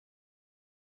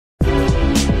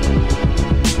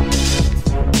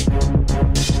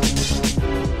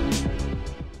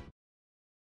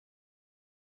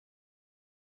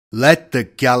Let the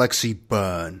Galaxy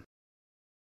Burn.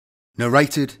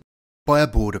 Narrated by a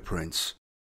Border Prince.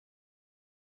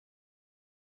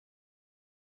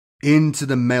 Into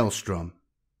the Maelstrom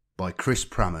by Chris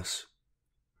Pramas.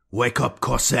 Wake up,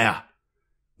 Corsair!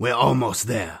 We're almost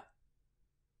there.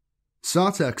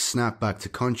 Sartak snapped back to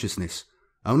consciousness,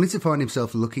 only to find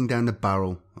himself looking down the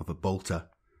barrel of a bolter.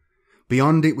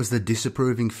 Beyond it was the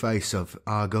disapproving face of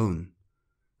Argun,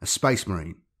 a space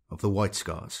marine of the White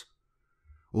Scars.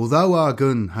 Although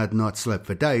Argun had not slept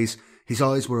for days, his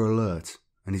eyes were alert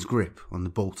and his grip on the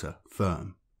bolter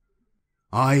firm.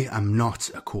 "I am not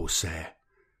a Corsair,"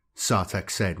 Sartak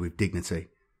said with dignity.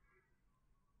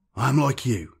 "I'm like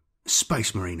you, a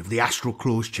space marine of the Astral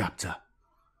Claws chapter."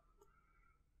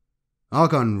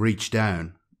 Argun reached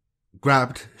down,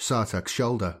 grabbed Sartak's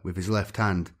shoulder with his left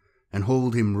hand and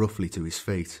hauled him roughly to his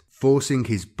feet, forcing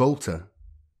his bolter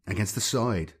against the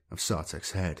side of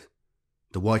Sartak's head.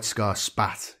 The White Scar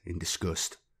spat in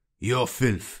disgust. "You're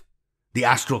filth. The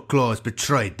Astral Claws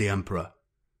betrayed the Emperor.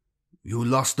 You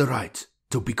lost the right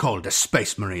to be called a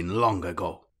space marine long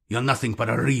ago. You're nothing but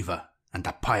a reaver and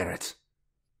a pirate."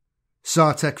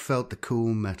 Sartak felt the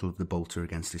cool metal of the bolter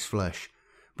against his flesh,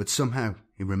 but somehow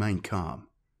he remained calm.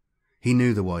 He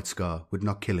knew the White Scar would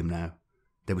not kill him now.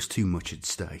 There was too much at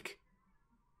stake.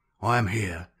 "I am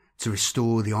here to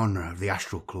restore the honour of the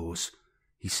Astral Claws,"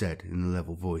 he said in a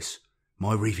level voice.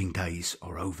 "My reaving days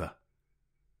are over."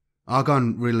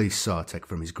 Argon released Sartak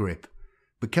from his grip,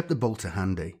 but kept the bolter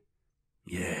handy.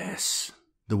 "Yes,"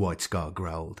 the White Scar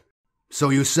growled. "So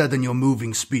you said in your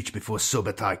moving speech before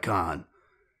Subutai Khan.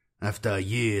 After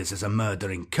years as a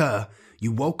murdering cur,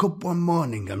 you woke up one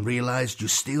morning and realized you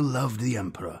still loved the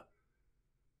Emperor."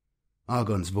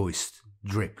 Argon's voice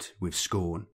dripped with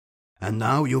scorn. "And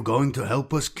now you're going to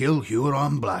help us kill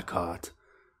Huron Blackheart."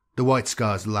 The White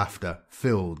Scar's laughter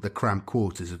filled the cramped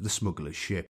quarters of the smuggler's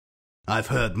ship. "I've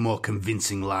heard more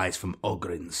convincing lies from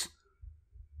Ogrins."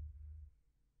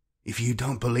 "If you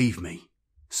don't believe me,"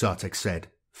 Sartak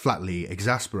said, flatly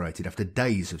exasperated after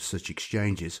days of such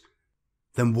exchanges,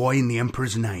 "then why in the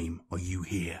Emperor's name are you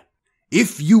here?"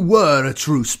 "If you were a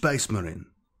true space marine,"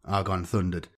 Argon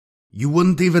thundered, "you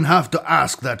wouldn't even have to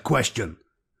ask that question.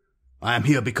 I am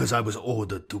here because I was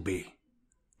ordered to be.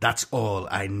 That's all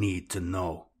I need to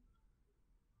know."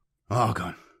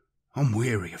 "Argon, I'm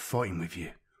weary of fighting with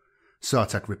you,"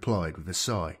 Sartak replied with a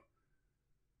sigh.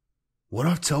 "What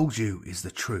I've told you is the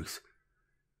truth.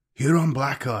 Huron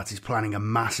Blackheart is planning a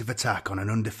massive attack on an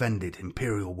undefended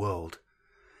Imperial world.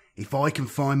 If I can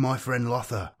find my friend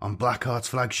Lothar on Blackheart's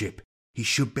flagship, he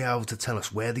should be able to tell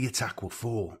us where the attack will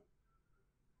fall."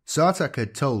 Sartak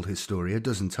had told his story a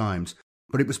dozen times,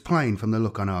 but it was plain from the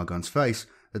look on Argon's face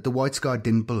that the White Scar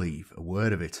didn't believe a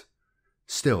word of it.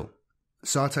 Still,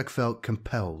 Sartak felt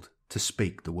compelled to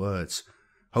speak the words,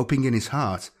 hoping in his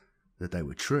heart that they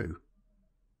were true.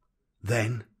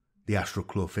 "Then," the Astral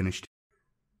Claw finished,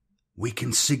 "we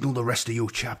can signal the rest of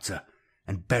your chapter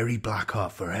and bury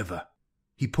Blackheart forever."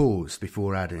 He paused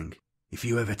before adding, "If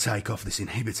you ever take off this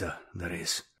inhibitor, that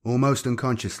is." Almost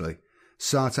unconsciously,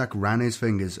 Sartak ran his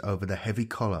fingers over the heavy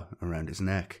collar around his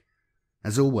neck.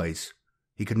 As always,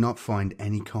 he could not find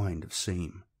any kind of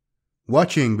seam.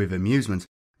 Watching with amusement,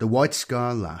 the White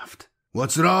Scar laughed.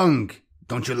 "What's wrong?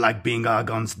 Don't you like being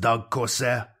Argon's dog,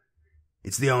 Corsair?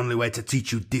 It's the only way to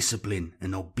teach you discipline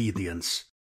and obedience."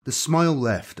 The smile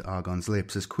left Argon's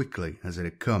lips as quickly as it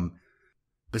had come.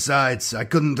 "Besides, I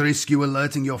couldn't risk you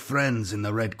alerting your friends in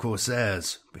the Red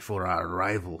Corsairs before our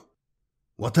arrival."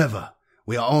 "Whatever,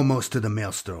 we are almost to the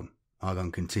Maelstrom,"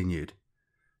 Argon continued.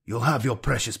 "You'll have your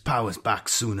precious powers back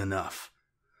soon enough."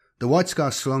 The White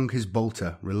Scar slung his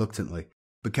bolter reluctantly,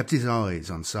 but kept his eyes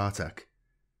on Sartak.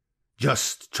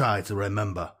 "Just try to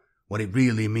remember what it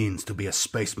really means to be a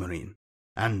space marine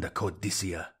and a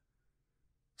codicea."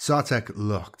 Sartak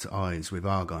locked eyes with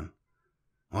Argon.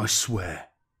 "I swear,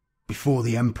 before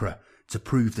the Emperor, to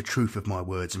prove the truth of my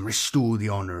words and restore the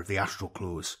honour of the Astral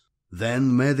Claws."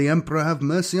 "Then may the Emperor have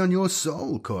mercy on your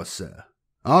soul, Corsair."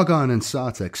 Argon and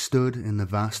Sartak stood in the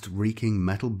vast reeking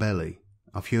metal belly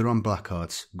of Huron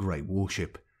Blackheart's great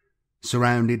warship,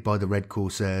 surrounded by the Red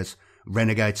Corsairs,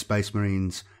 renegade space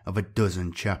marines of a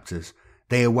dozen chapters.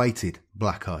 They awaited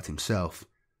Blackheart himself.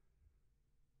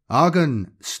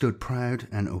 Argon stood proud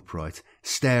and upright,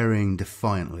 staring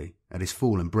defiantly at his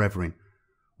fallen brethren,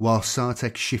 while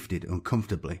Sartak shifted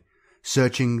uncomfortably,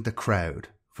 searching the crowd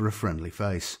for a friendly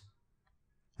face.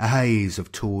 A haze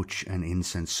of torch and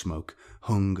incense smoke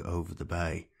hung over the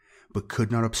bay, but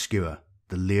could not obscure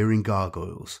the leering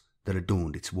gargoyles that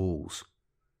adorned its walls.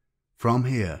 From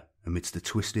here, amidst the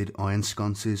twisted iron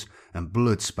sconces and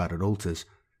blood-spattered altars,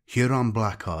 Huron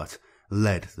Blackheart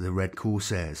led the Red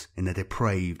Corsairs in their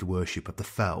depraved worship of the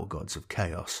foul gods of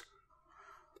chaos.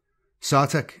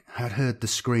 Sartek had heard the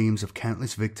screams of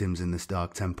countless victims in this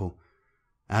dark temple,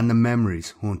 and the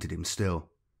memories haunted him still.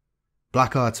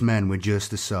 Blackheart's men were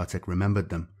just as Sartek remembered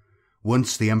them.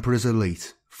 Once the Emperor's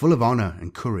elite, full of honour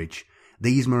and courage,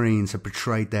 these Marines had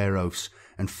betrayed their oaths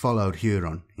and followed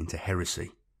Huron into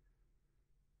heresy.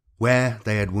 Where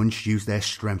they had once used their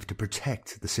strength to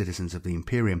protect the citizens of the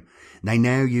Imperium, they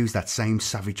now used that same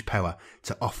savage power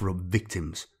to offer up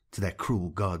victims to their cruel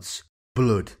gods.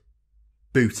 Blood,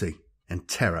 booty, and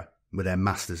terror were their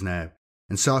masters now,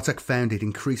 and Sartek found it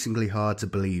increasingly hard to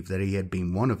believe that he had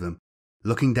been one of them,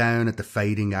 looking down at the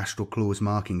fading astral claws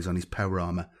markings on his power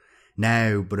armour,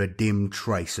 now but a dim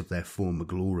trace of their former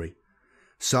glory.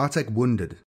 Sartek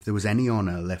wondered if there was any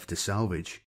honour left to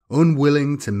salvage.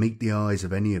 Unwilling to meet the eyes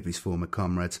of any of his former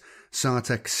comrades,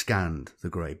 Sartek scanned the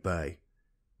Great Bay.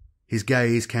 His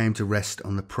gaze came to rest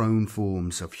on the prone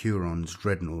forms of Huron's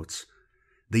dreadnoughts.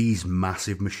 These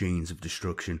massive machines of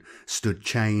destruction stood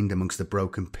chained amongst the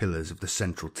broken pillars of the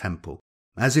central temple,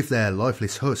 as if their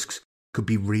lifeless husks could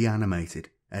be reanimated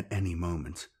at any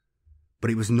moment.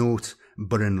 But it was naught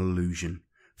but an illusion,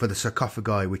 for the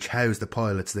sarcophagi which housed the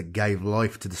pilots that gave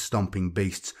life to the stomping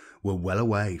beasts were well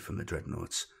away from the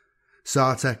dreadnoughts.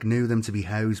 Sartek knew them to be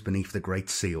housed beneath the Great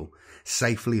Seal,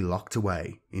 safely locked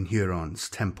away in Huron's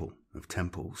Temple of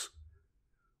Temples.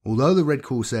 Although the Red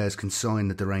Corsairs consigned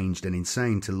the deranged and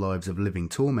insane to lives of living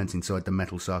torment inside the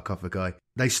metal sarcophagi,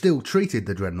 they still treated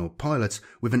the dreadnought pilots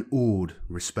with an awed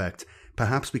respect,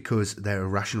 perhaps because their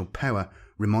irrational power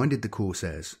reminded the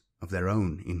Corsairs of their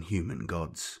own inhuman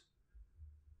gods.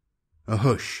 A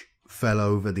hush fell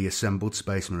over the assembled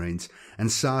Space Marines, and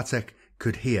Sartek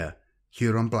could hear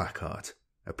Huron Blackheart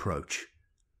approach.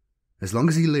 As long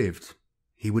as he lived,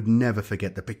 he would never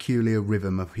forget the peculiar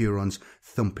rhythm of Huron's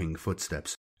thumping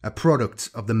footsteps, a product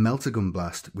of the meltagun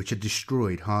blast which had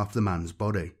destroyed half the man's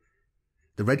body.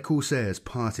 The Red Corsairs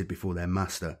parted before their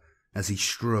master as he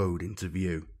strode into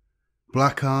view.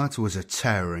 Blackheart was a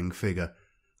towering figure,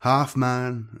 half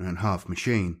man and half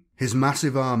machine. His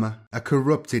massive armour, a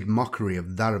corrupted mockery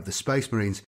of that of the Space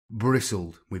Marines,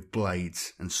 bristled with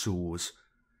blades and saws.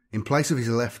 In place of his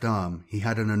left arm, he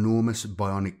had an enormous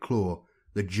bionic claw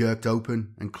that jerked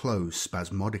open and closed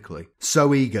spasmodically.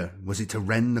 So eager was it to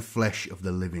rend the flesh of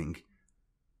the living.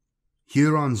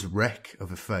 Huron's wreck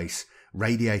of a face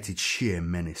radiated sheer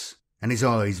menace, and his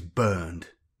eyes burned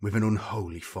with an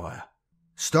unholy fire.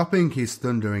 Stopping his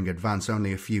thundering advance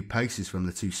only a few paces from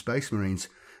the two Space Marines,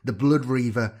 the Blood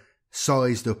Reaver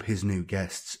sized up his new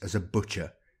guests as a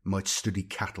butcher might study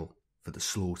cattle for the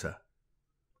slaughter.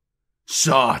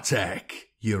 "Sartek,"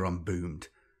 Huron boomed.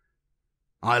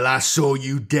 "I last saw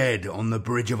you dead on the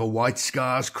bridge of a White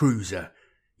Scars cruiser,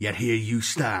 yet here you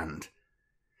stand.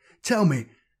 Tell me,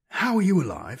 how are you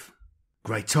alive?"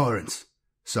 "Great Tyrant,"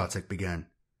 Sartek began.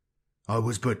 "I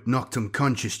was but knocked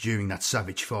unconscious during that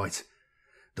savage fight.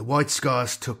 The White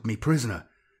Scars took me prisoner,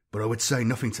 but I would say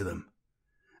nothing to them."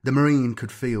 The Marine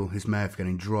could feel his mouth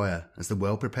getting drier as the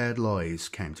well-prepared lies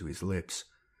came to his lips.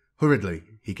 Hurriedly,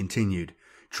 he continued,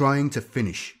 trying to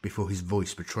finish before his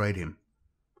voice betrayed him.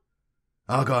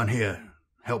 "Argon here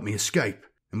helped me escape,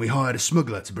 and we hired a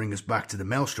smuggler to bring us back to the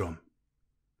Maelstrom.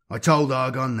 I told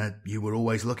Argon that you were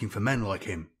always looking for men like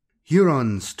him."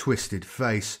 Huron's twisted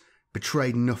face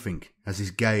betrayed nothing as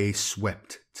his gaze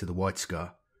swept to the White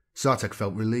Scar. Sartek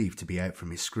felt relieved to be out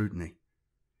from his scrutiny.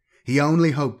 He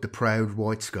only hoped the proud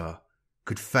White Scar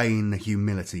could feign the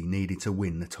humility needed to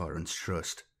win the tyrant's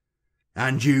trust.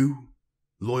 "And you,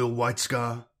 loyal White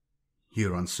Scar,"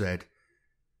 Huron said,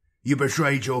 "you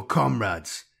betrayed your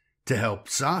comrades to help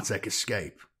Sartek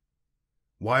escape.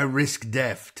 Why risk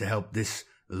death to help this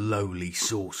lowly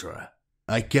sorcerer?"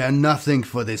 "I care nothing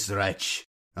for this wretch,"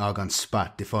 Argon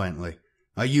spat defiantly.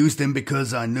 "I used him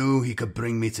because I knew he could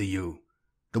bring me to you."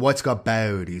 The White Scar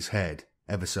bowed his head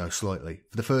ever so slightly,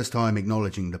 for the first time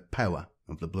acknowledging the power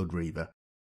of the Blood Reaver.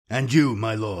 "And you,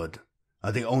 my lord,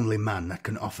 are the only man that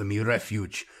can offer me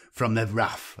refuge from the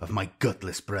wrath of my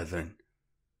gutless brethren."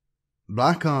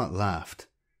 Blackheart laughed.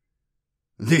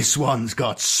 "This one's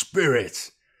got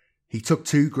spirit." He took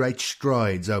two great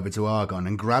strides over to Argon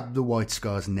and grabbed the White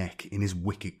Scar's neck in his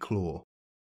wicked claw.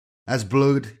 As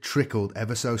blood trickled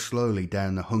ever so slowly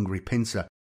down the hungry pincer,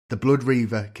 the Blood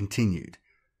Reaver continued.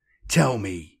 "Tell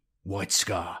me, White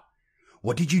Scar,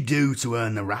 what did you do to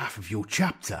earn the wrath of your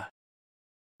chapter?"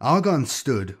 Argon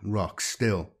stood rock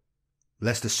still,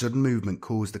 lest a sudden movement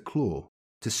caused the claw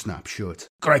to snap shut.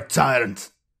 "Great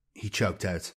Tyrant," he choked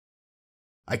out.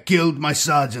 "I killed my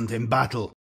sergeant in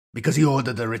battle because he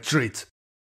ordered a retreat.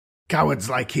 Cowards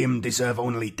like him deserve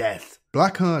only death.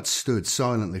 Blackheart stood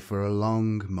silently for a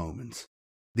long moment.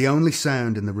 The only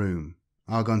sound in the room,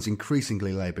 Argon's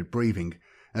increasingly laboured breathing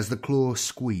as the claw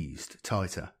squeezed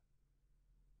tighter.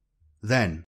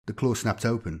 Then the claw snapped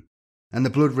open, and the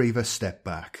Blood Reaver stepped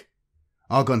back.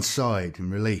 Argon sighed in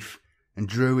relief and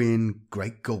drew in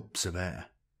great gulps of air.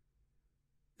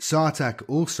 Sartak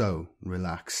also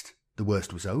relaxed. The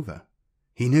worst was over.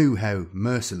 He knew how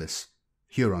merciless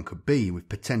Huron could be with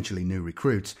potentially new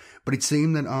recruits, but it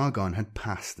seemed that Argon had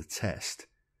passed the test.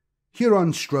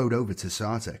 Huron strode over to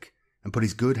Sartek and put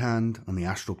his good hand on the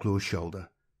Astral Claw's shoulder.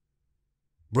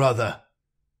 "Brother,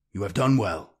 you have done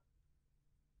well.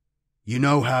 You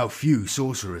know how few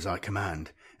sorcerers I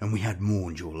command, and we had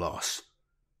mourned your loss."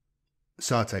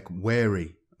 Sartek,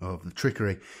 wary of the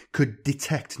trickery, could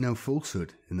detect no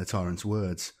falsehood in the tyrant's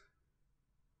words.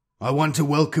 "I want to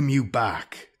welcome you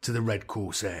back to the Red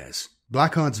Corsairs."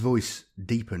 Blackheart's voice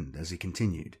deepened as he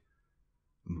continued.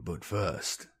 "But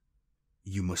first,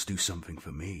 you must do something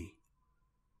for me."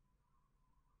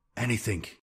 "Anything,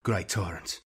 great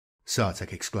tyrant,"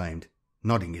 Sartek exclaimed,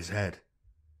 nodding his head.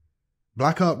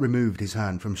 Blackheart removed his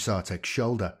hand from Sartek's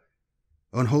shoulder,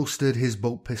 unholstered his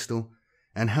bolt pistol,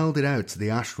 and held it out to the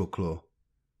Astral Claw.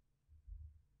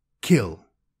 "Kill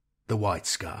the White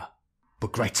Scar."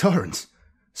 "But great tyrant,"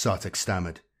 Sartek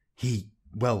stammered. He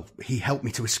helped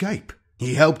me to escape."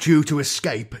 "He helped you to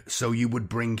escape so you would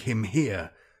bring him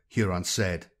here," Huron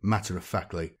said,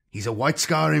 matter-of-factly. "He's a White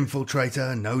Scar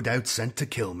infiltrator, no doubt sent to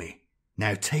kill me.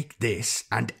 Now take this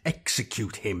and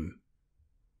execute him."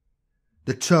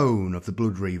 The tone of the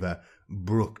Blood Reaver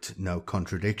brooked no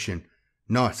contradiction,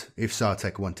 not if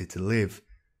Sartek wanted to live.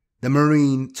 The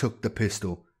Marine took the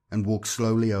pistol and walked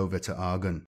slowly over to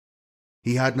Argon.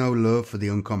 He had no love for the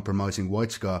uncompromising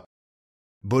White Scar,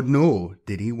 but nor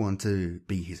did he want to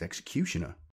be his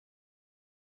executioner.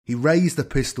 He raised the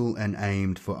pistol and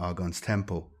aimed for Argon's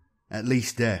temple. At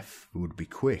least death would be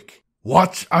quick.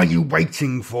 "What are you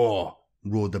waiting for?"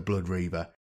 roared the Blood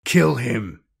Reaver. "Kill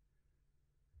him!"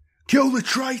 "Kill the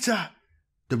traitor!"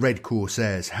 the Red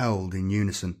Corsairs howled in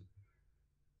unison.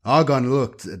 Argon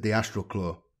looked at the Astral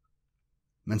Claw,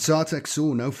 and Sartek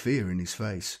saw no fear in his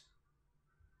face.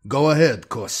 "Go ahead,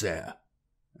 Corsair,"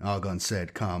 Argon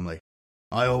said calmly.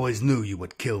 "I always knew you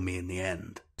would kill me in the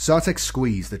end." Sartek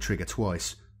squeezed the trigger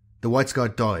twice. The White Scar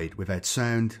died without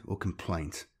sound or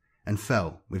complaint, and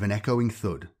fell with an echoing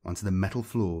thud onto the metal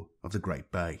floor of the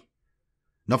Great Bay.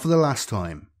 Not for the last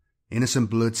time, innocent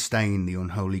blood stained the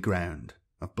unholy ground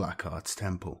of Blackheart's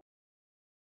temple.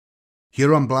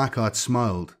 Huron Blackheart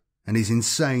smiled, and his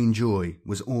insane joy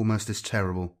was almost as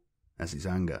terrible as his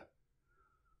anger.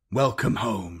 "Welcome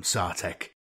home,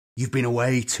 Sartek. You've been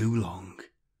away too long."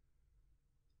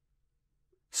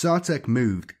 Sartek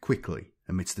moved quickly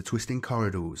amidst the twisting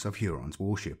corridors of Huron's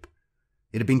warship.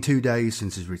 It had been 2 days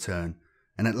since his return,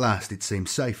 and at last it seemed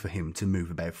safe for him to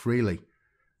move about freely.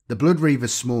 The Blood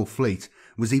Reaver's small fleet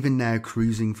was even now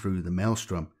cruising through the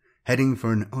Maelstrom, heading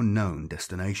for an unknown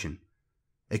destination.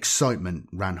 Excitement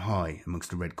ran high amongst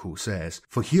the Red Corsairs,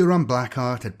 for Huron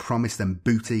Blackheart had promised them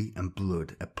booty and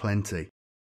blood aplenty.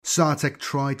 Sartek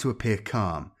tried to appear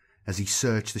calm as he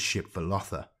searched the ship for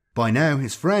Lothar. By now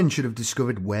his friend should have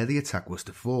discovered where the attack was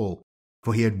to fall,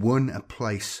 for he had won a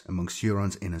place amongst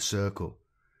Huron's inner circle.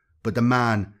 But the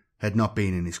man had not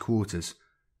been in his quarters,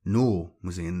 nor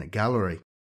was he in the gallery.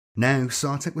 Now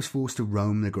Sartek was forced to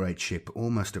roam the great ship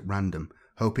almost at random,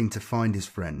 hoping to find his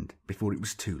friend before it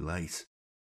was too late.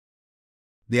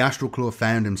 The Astral Claw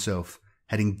found himself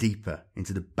heading deeper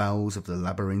into the bowels of the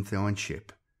labyrinthine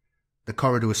ship. The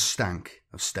corridors stank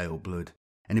of stale blood,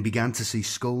 and he began to see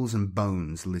skulls and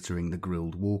bones littering the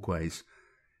grilled walkways.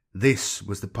 This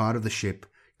was the part of the ship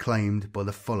claimed by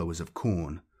the followers of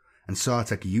Khorne, and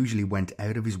Sartek usually went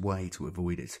out of his way to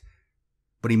avoid it.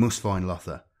 But he must find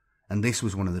Lothar, and this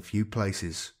was one of the few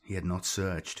places he had not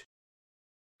searched.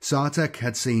 Sartek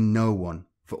had seen no one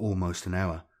for almost an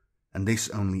hour, and this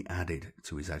only added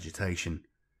to his agitation.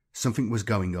 Something was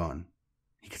going on.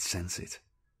 He could sense it.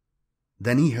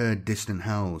 Then he heard distant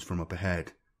howls from up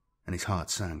ahead, and his heart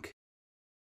sank.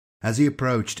 As he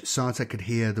approached, Sartek could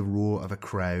hear the roar of a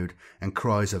crowd and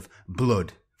cries of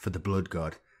 "Blood for the Blood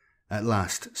God." At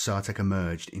last, Sartek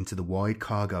emerged into the wide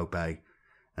cargo bay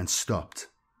and stopped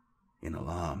in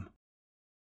alarm.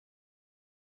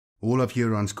 All of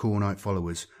Huron's Khornite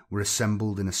followers were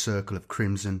assembled in a circle of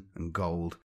crimson and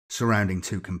gold, surrounding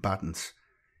 2 combatants.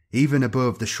 Even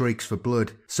above the shrieks for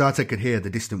blood, Sartek could hear the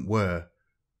distant whir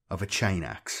of a chain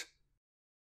axe.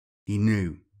 He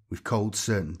knew with cold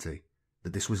certainty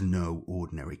that this was no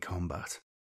ordinary combat.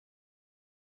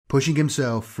 Pushing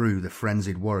himself through the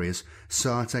frenzied warriors,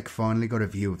 Sartek finally got a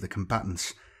view of the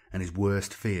combatants and his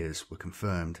worst fears were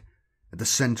confirmed. At the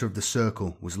centre of the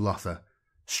circle was Lothar,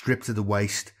 stripped to the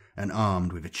waist and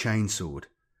armed with a chainsword.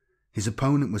 His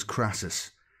opponent was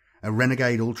Crassus, a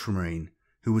renegade ultramarine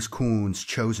who was Khorne's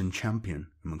chosen champion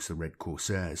amongst the Red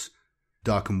Corsairs.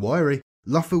 Dark and wiry,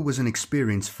 Lothar was an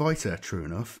experienced fighter, true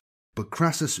enough, but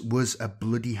Crassus was a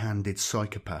bloody-handed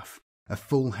psychopath, a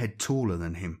full head taller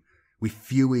than him, with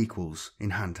few equals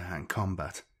in hand-to-hand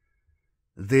combat.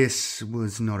 This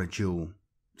was not a duel,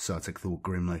 Sartek thought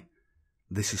grimly.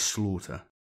 This is slaughter.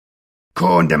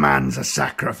 Khorne demands a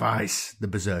sacrifice, the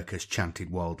berserkers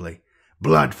chanted wildly.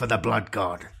 Blood for the blood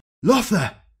god.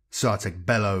 Lothar! Sartek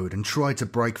bellowed and tried to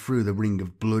break through the ring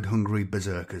of blood-hungry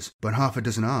berserkers, but half a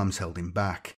dozen arms held him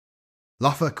back.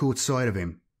 Lothar caught sight of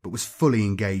him, but was fully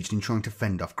engaged in trying to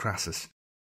fend off Crassus.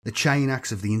 The chain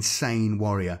axe of the insane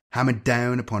warrior hammered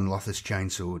down upon Lothar's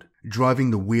chainsword,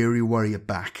 driving the weary warrior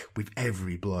back with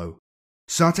every blow.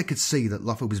 Sartek could see that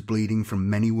Lothar was bleeding from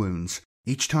many wounds.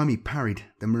 Each time he parried,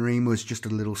 the marine was just a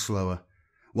little slower,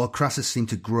 while Crassus seemed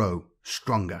to grow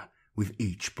stronger with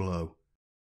each blow.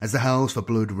 As the howls for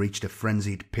blood reached a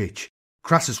frenzied pitch,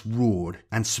 Crassus roared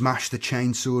and smashed the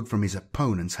chainsword from his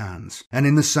opponent's hands, and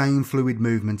in the same fluid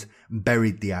movement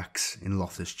buried the axe in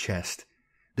Lothar's chest.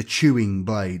 The chewing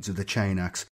blades of the chain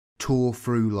axe tore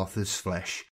through Lothar's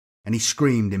flesh, and he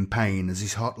screamed in pain as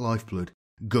his hot lifeblood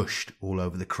gushed all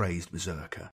over the crazed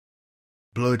berserker.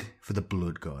 Blood for the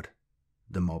blood god,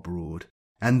 the mob roared,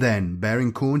 and then,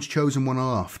 bearing Khorne's chosen one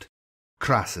aloft,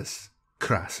 Crassus,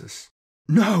 Crassus.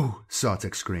 "No!"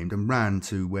 Sartek screamed and ran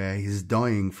to where his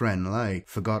dying friend lay,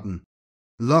 forgotten.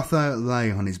 Lothar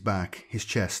lay on his back, his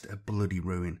chest a bloody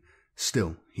ruin.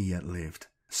 Still, he yet lived.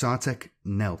 Sartek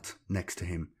knelt next to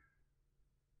him.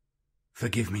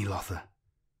 "Forgive me, Lothar,"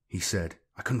 he said.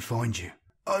 "I couldn't find you."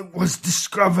 "I was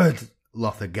discovered,"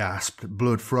 Lothar gasped,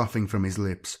 blood frothing from his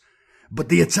lips. "But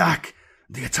the attack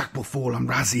will fall on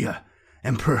Razia.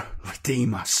 Emperor,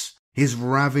 redeem us." His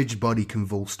ravaged body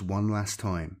convulsed one last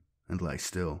time and lay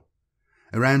still.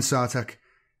 Around Sartek,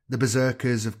 the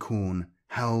berserkers of Khorne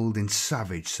howled in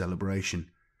savage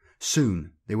celebration.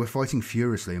 Soon they were fighting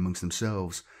furiously amongst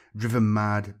themselves, driven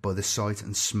mad by the sight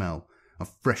and smell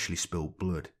of freshly spilled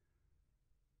blood.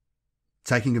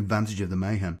 Taking advantage of the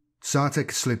mayhem,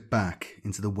 Sartek slipped back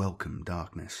into the welcome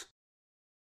darkness.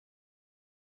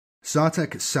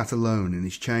 Sartek sat alone in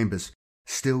his chambers,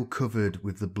 still covered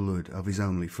with the blood of his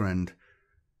only friend.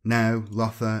 Now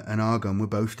Lothar and Argon were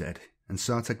both dead, and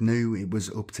Sartek knew it was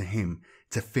up to him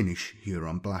to finish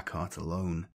Huron Blackheart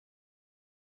alone.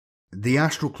 The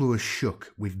astral claws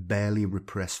shook with barely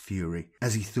repressed fury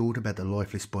as he thought about the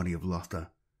lifeless body of Lothar,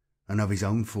 and of his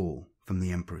own fall from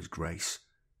the Emperor's grace.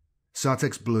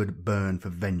 Sartek's blood burned for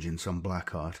vengeance on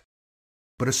Blackheart,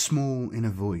 but a small inner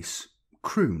voice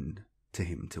crooned to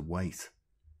him to wait.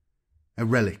 A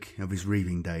relic of his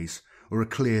reaving days, or a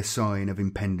clear sign of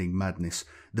impending madness,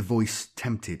 the voice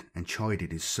tempted and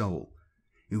chided his soul.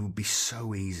 It would be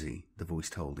so easy, the voice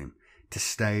told him, to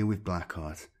stay with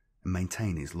Blackheart and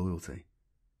maintain his loyalty.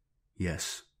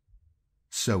 Yes,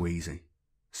 so easy,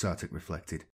 Sartek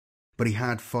reflected, but he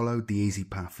had followed the easy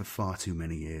path for far too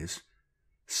many years.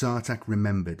 Sartek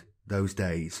remembered those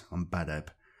days on Badab,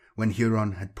 when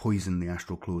Huron had poisoned the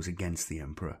astral claws against the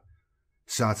Emperor.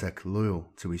 Sartek,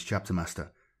 loyal to his chapter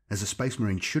master, as a space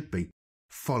marine should be,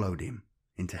 followed him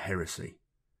into heresy.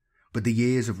 But the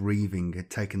years of reaving had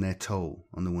taken their toll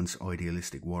on the once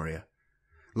idealistic warrior.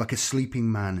 Like a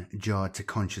sleeping man jarred to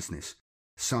consciousness,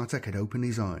 Sartek had opened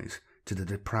his eyes to the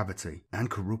depravity and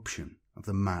corruption of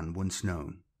the man once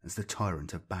known as the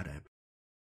tyrant of Badab.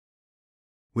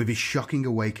 With his shocking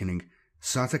awakening,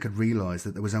 Sartek had realized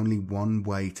that there was only one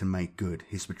way to make good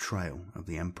his betrayal of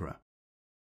the Emperor.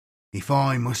 "If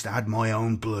I must add my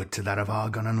own blood to that of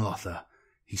Argon and Lothar,"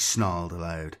 he snarled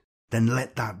aloud, "then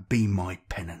let that be my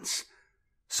penance."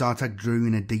 Sartek drew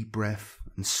in a deep breath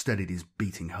and steadied his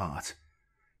beating heart.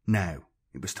 Now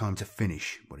it was time to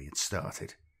finish what he had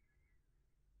started.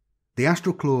 The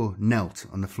astral claw knelt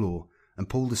on the floor and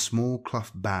pulled a small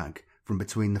cloth bag from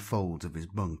between the folds of his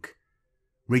bunk.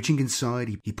 Reaching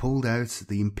inside, he pulled out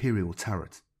the Imperial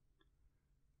Tarot.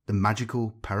 The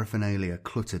magical paraphernalia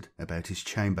cluttered about his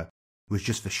chamber was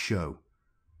just for show,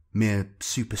 mere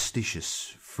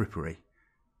superstitious frippery.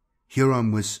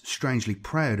 Huron was strangely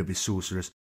proud of his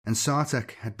sorcerers, and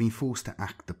Sartek had been forced to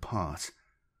act the part.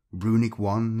 Runic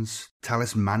wands,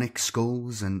 talismanic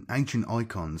skulls, and ancient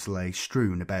icons lay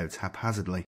strewn about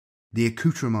haphazardly, the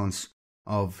accoutrements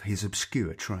of his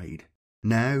obscure trade.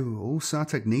 Now all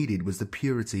Sartek needed was the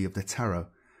purity of the tarot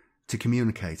to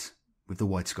communicate with the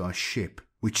White Scar ship,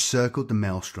 which circled the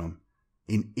Maelstrom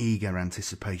in eager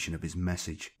anticipation of his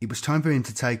message. It was time for him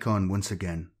to take on once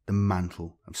again the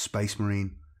mantle of Space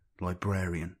Marine,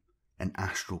 Librarian, and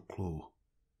Astral Claw.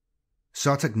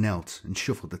 Sartek knelt and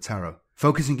shuffled the tarot.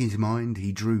 Focusing his mind,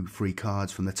 he drew 3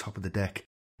 cards from the top of the deck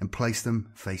and placed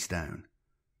them face down.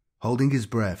 Holding his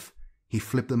breath, he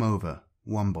flipped them over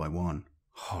one by one.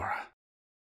 Horror.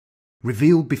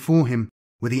 Revealed before him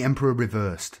were the Emperor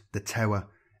reversed, the Tower,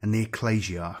 and the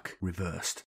Ecclesiarch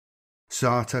reversed.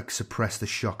 Sartek suppressed the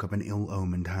shock of an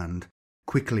ill-omened hand,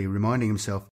 quickly reminding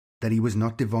himself that he was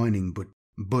not divining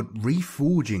but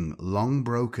reforging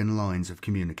long-broken lines of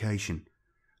communication.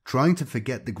 Trying to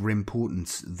forget the grim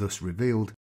portents thus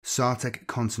revealed, Sartek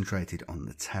concentrated on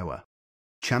the Tower.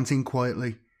 Chanting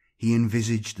quietly, he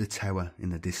envisaged the Tower in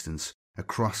the distance,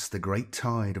 across the great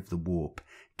tide of the warp,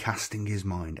 casting his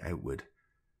mind outward.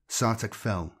 Sartek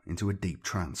fell into a deep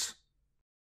trance.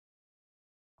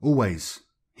 Always,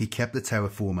 he kept the Tower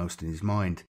foremost in his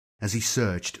mind, as he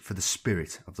searched for the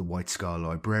spirit of the White Scar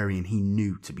Librarian he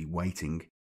knew to be waiting.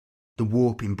 The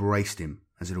warp embraced him,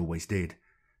 as it always did,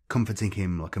 comforting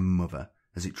him like a mother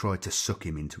as it tried to suck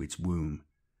him into its womb.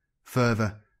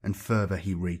 Further and further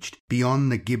he reached,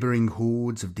 beyond the gibbering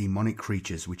hordes of demonic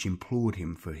creatures which implored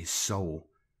him for his soul.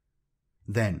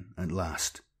 Then, at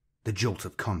last, the jolt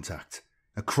of contact.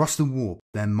 Across the warp,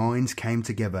 their minds came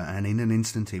together, and in an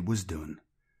instant it was done.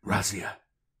 "Razia,"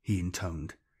 he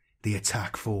intoned. "The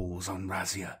attack falls on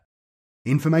Razia."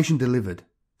 Information delivered,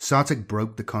 Sartek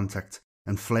broke the contact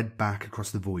and fled back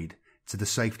across the void to the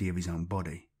safety of his own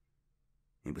body.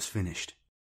 It was finished.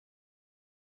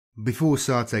 Before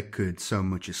Sartek could so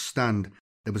much as stand,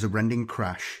 there was a rending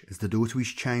crash as the door to his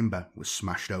chamber was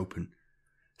smashed open.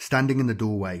 Standing in the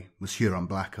doorway was Huron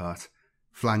Blackheart,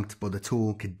 flanked by the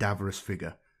tall, cadaverous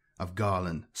figure of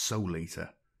Garland Soul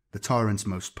Eater, the tyrant's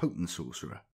most potent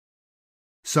sorcerer.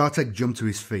 Sartek jumped to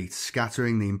his feet,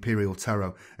 scattering the Imperial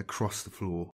Tarot across the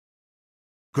floor.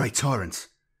 "Great Tyrant,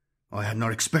 I had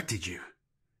not expected you,"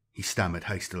 he stammered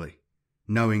hastily,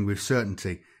 knowing with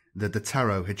certainty that the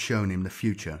tarot had shown him the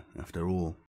future after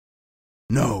all.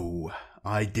 "No,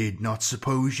 I did not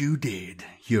suppose you did,"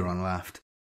 Huron laughed.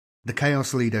 The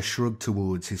Chaos Leader shrugged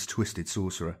towards his twisted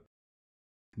sorcerer.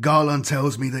 "Garland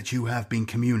tells me that you have been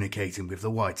communicating with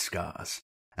the White Scars,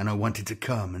 and I wanted to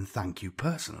come and thank you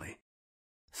personally."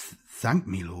 Thank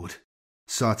me, Lord."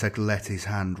 Sartek let his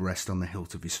hand rest on the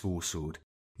hilt of his foresword,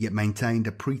 yet maintained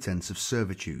a pretense of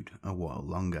servitude a while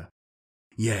longer.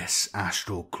 "Yes,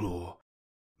 Astral Claw,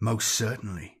 most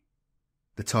certainly."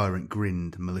 The tyrant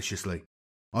grinned maliciously.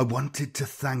 "I wanted to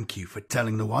thank you for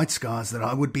telling the White Scars that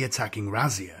I would be attacking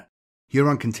Razia."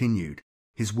 Huron continued,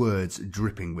 his words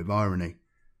dripping with irony.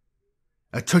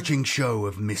 "A touching show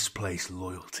of misplaced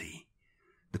loyalty."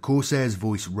 The Corsair's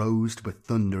voice rose to a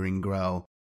thundering growl,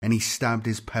 and he stabbed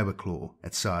his power claw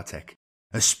at Sartek.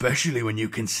 "Especially when you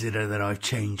consider that I've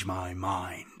changed my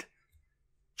mind."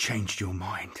 "Changed your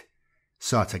mind?"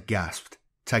 Sartek gasped,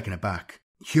 taken aback.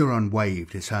 Huron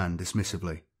waved his hand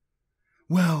dismissively.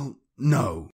 "Well,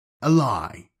 no, a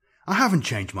lie. I haven't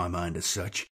changed my mind as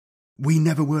such. We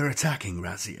never were attacking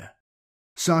Razia."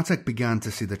 Sartek began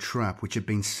to see the trap which had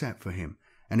been set for him,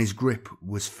 and his grip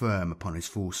was firm upon his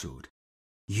foresword.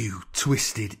 "You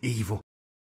twisted evil.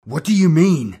 What do you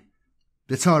mean?"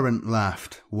 The tyrant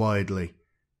laughed widely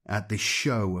at this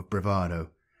show of bravado,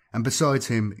 and besides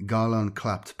him Garland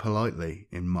clapped politely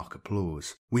in mock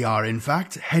applause. "We are in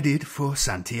fact headed for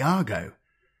Santiago."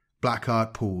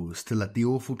 Blackheart paused to let the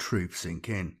awful truth sink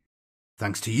in.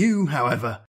 "Thanks to you,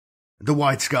 however, the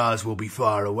White Scars will be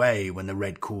far away when the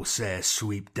Red Corsairs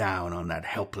sweep down on that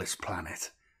helpless planet."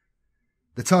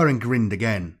 The tyrant grinned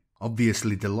again,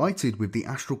 obviously delighted with the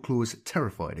Astral Claw's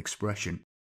terrified expression.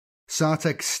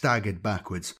 Sartek staggered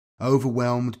backwards,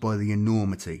 overwhelmed by the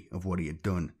enormity of what he had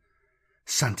done.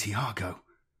 "Santiago?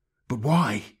 But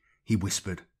why?" he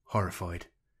whispered, horrified.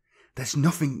 "There's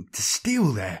nothing to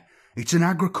steal there. It's an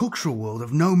agricultural world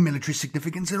of no military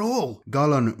significance at all."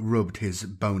 Garland rubbed his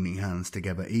bony hands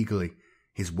together eagerly,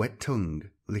 his wet tongue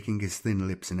licking his thin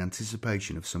lips in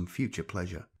anticipation of some future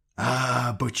pleasure.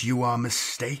 "Ah, but you are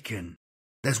mistaken.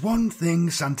 There's one thing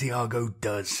Santiago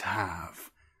does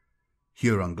have."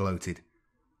 Huron gloated,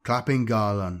 clapping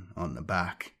Garland on the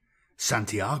back.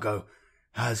 "Santiago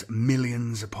has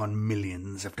millions upon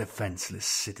millions of defenseless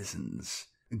citizens."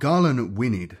 Garland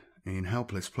whinnied in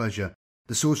helpless pleasure.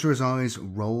 The sorcerer's eyes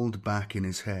rolled back in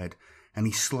his head, and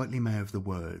he slightly mouthed the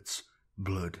words,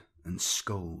 "blood and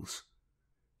skulls."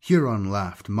 Huron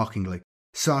laughed mockingly.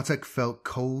 Sartek felt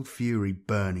cold fury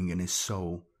burning in his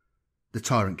soul. The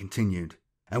tyrant continued,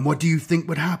 "And what do you think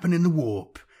would happen in the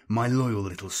warp, my loyal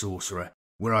little sorcerer,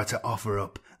 were I to offer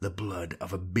up the blood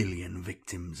of 1 billion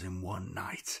victims in one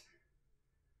night.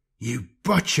 You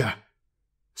butcher!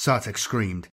 Sartek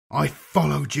screamed. I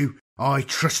followed you, I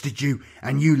trusted you,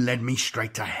 and you led me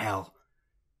straight to hell.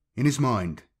 In his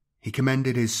mind, he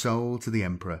commended his soul to the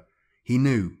Emperor. He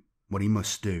knew what he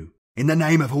must do. In the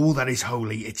name of all that is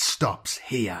holy, it stops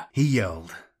here, he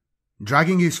yelled,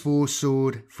 dragging his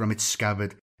foresword from its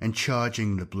scabbard and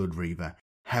charging the Blood Reaver,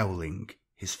 howling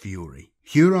his fury.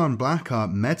 Huron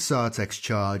Blackheart met Sartek's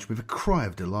charge with a cry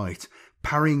of delight,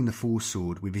 parrying the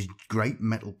foresword with his great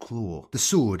metal claw. The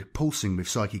sword, pulsing with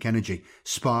psychic energy,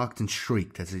 sparked and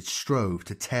shrieked as it strove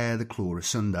to tear the claw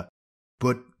asunder.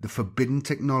 But the forbidden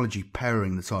technology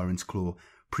powering the tyrant's claw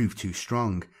proved too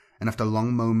strong, and after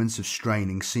long moments of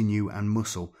straining sinew and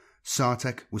muscle,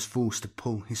 Sartek was forced to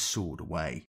pull his sword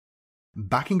away.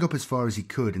 Backing up as far as he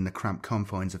could in the cramped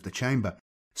confines of the chamber,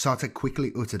 Sartek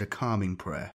quickly uttered a calming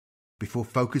prayer, before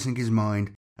focusing his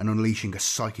mind and unleashing a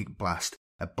psychic blast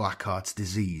at Blackheart's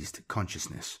diseased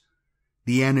consciousness.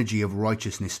 The energy of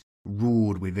righteousness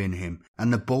roared within him,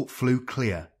 and the bolt flew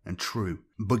clear and true.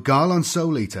 But Garlon's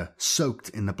Soul Eater, soaked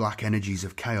in the black energies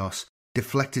of chaos,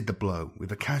 deflected the blow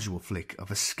with a casual flick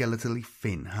of a skeletally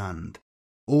thin hand,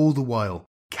 all the while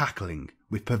cackling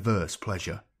with perverse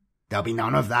pleasure. There'll be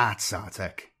none of that,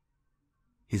 Sartek.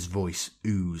 His voice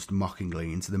oozed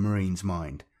mockingly into the Marine's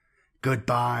mind.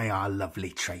 Goodbye, our lovely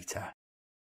traitor.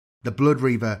 The Blood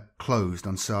Reaver closed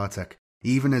on Sartek,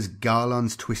 even as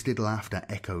Garlon's twisted laughter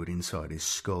echoed inside his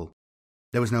skull.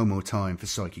 There was no more time for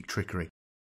psychic trickery.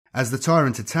 As the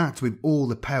tyrant attacked with all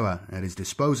the power at his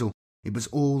disposal, it was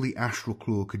all the Astral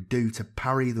Claw could do to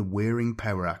parry the whirring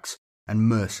power axe and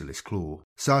merciless claw.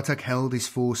 Sartek held his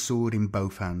foresword in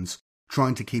both hands,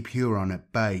 trying to keep Huron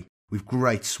at bay with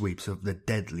great sweeps of the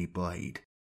deadly blade.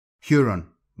 Huron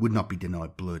would not be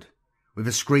denied blood. With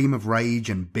a scream of rage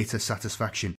and bitter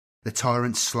satisfaction, the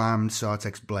tyrant slammed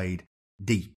Sartek's blade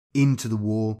deep into the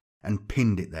wall and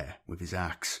pinned it there with his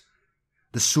axe.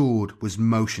 The sword was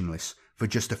motionless for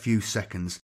just a few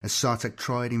seconds as Sartek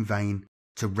tried in vain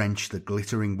to wrench the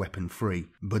glittering weapon free,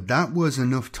 but that was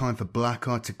enough time for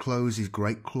Blackheart to close his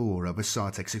great claw over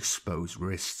Sartek's exposed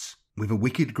wrists. With a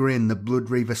wicked grin, the Blood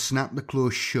Reaver snapped the claw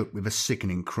shut with a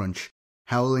sickening crunch.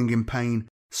 Howling in pain,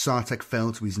 Sartek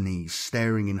fell to his knees,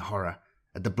 staring in horror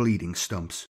at the bleeding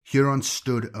stumps. Huron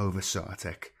stood over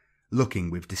Sartek,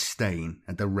 looking with disdain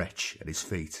at the wretch at his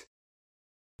feet.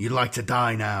 You'd like to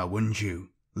die now, wouldn't you,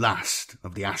 last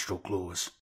of the Astral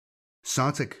Claws?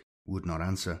 Sartek would not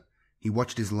answer. He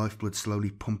watched his lifeblood slowly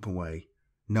pump away,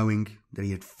 knowing that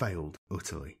he had failed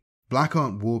utterly.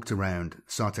 Blackheart walked around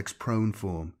Sartek's prone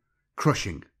form,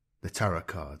 crushing the tarot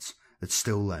cards that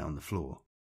still lay on the floor.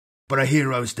 But a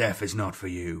hero's death is not for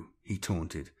you, he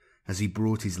taunted, as he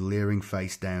brought his leering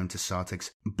face down to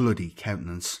Sartek's bloody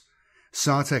countenance.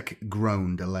 Sartek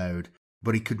groaned aloud,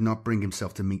 but he could not bring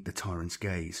himself to meet the tyrant's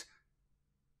gaze.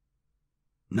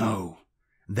 No,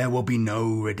 there will be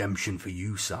no redemption for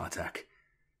you, Sartek,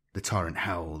 the tyrant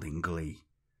howled in glee.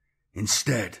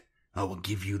 Instead, I will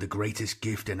give you the greatest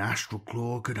gift an Astral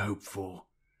Claw could hope for.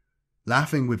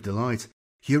 Laughing with delight,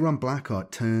 Huron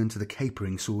Blackheart turned to the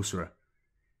capering sorcerer.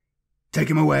 Take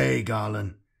him away,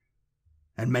 Garlon,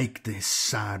 and make this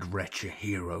sad wretch a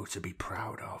hero to be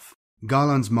proud of.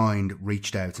 Garlon's mind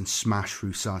reached out and smashed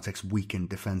through Sartek's weakened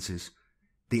defences.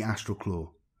 The Astral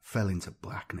Claw fell into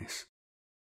blackness.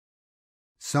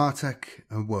 Sartek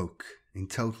awoke in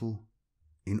total,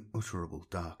 unutterable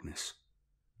darkness.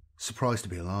 Surprised to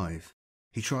be alive,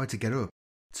 he tried to get up,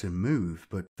 to move,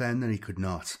 but found that he could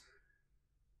not.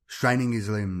 Straining his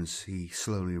limbs, he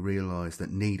slowly realised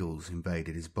that needles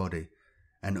invaded his body,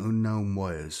 and unknown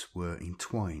wires were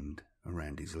entwined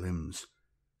around his limbs.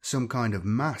 Some kind of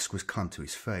mask was clamped to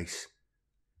his face.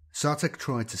 Sartek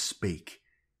tried to speak,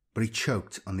 but he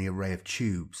choked on the array of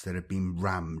tubes that had been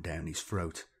rammed down his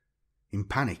throat. In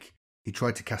panic, he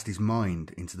tried to cast his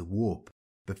mind into the warp,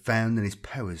 but found that his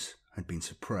powers had been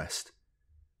suppressed.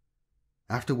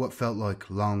 After what felt like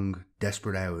long,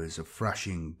 desperate hours of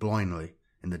thrashing blindly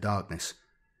in the darkness,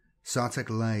 Sartek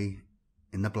lay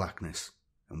in the blackness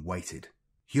and waited.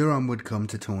 Huron would come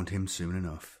to taunt him soon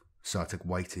enough. Sartek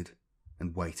waited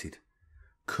and waited,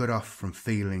 cut off from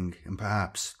feeling and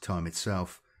perhaps time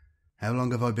itself. How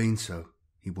long have I been so?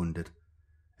 He wondered.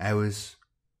 Hours?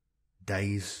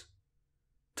 Days?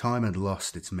 Time had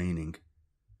lost its meaning.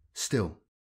 Still,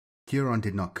 Huron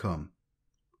did not come.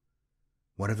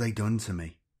 What have they done to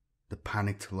me? The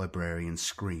panicked librarian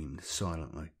screamed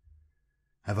silently.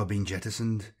 Have I been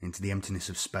jettisoned into the emptiness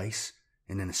of space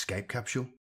in an escape capsule?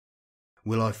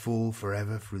 Will I fall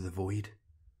forever through the void?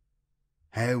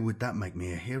 How would that make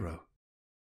me a hero?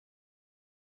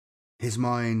 His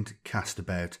mind cast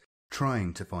about,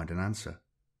 trying to find an answer,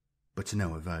 but to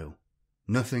no avail.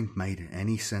 Nothing made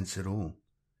any sense at all.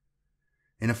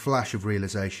 In a flash of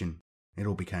realization, it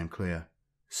all became clear.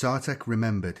 Sartek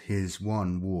remembered his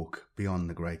one walk beyond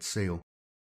the Great Seal.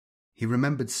 He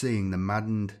remembered seeing the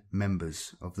maddened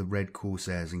members of the Red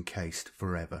Corsairs encased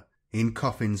forever, in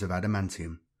coffins of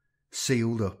adamantium,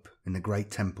 sealed up in the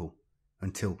Great Temple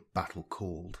until battle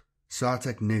called.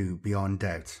 Sartek knew beyond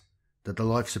doubt that the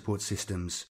life support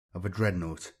systems of a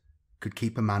dreadnought could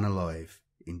keep a man alive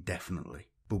indefinitely.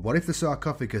 But what if the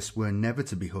sarcophagus were never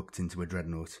to be hooked into a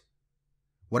dreadnought?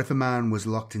 What if a man was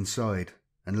locked inside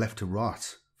and left to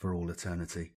rot for all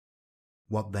eternity?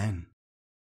 What then?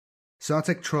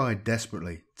 Sartek tried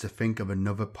desperately to think of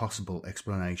another possible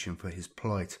explanation for his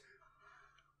plight,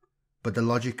 but the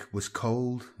logic was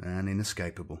cold and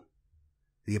inescapable.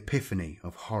 The epiphany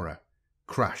of horror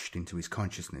crashed into his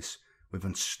consciousness with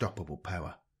unstoppable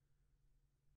power.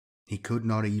 He could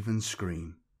not even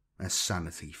scream as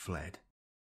sanity fled.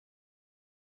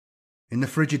 In the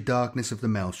frigid darkness of the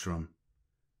Maelstrom,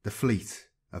 the fleet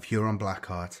of Huron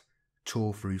Blackheart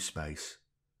tore through space,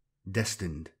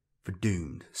 destined for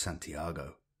doomed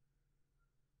Santiago.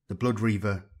 The Blood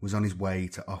Reaver was on his way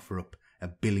to offer up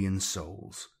 1 billion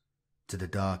souls to the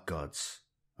dark gods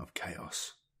of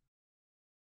chaos.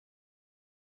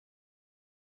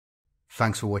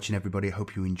 Thanks for watching, everybody. I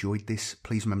hope you enjoyed this.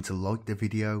 Please remember to like the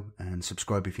video and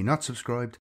subscribe if you're not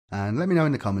subscribed, and let me know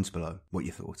in the comments below what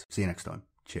you thought. See you next time.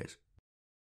 Cheers.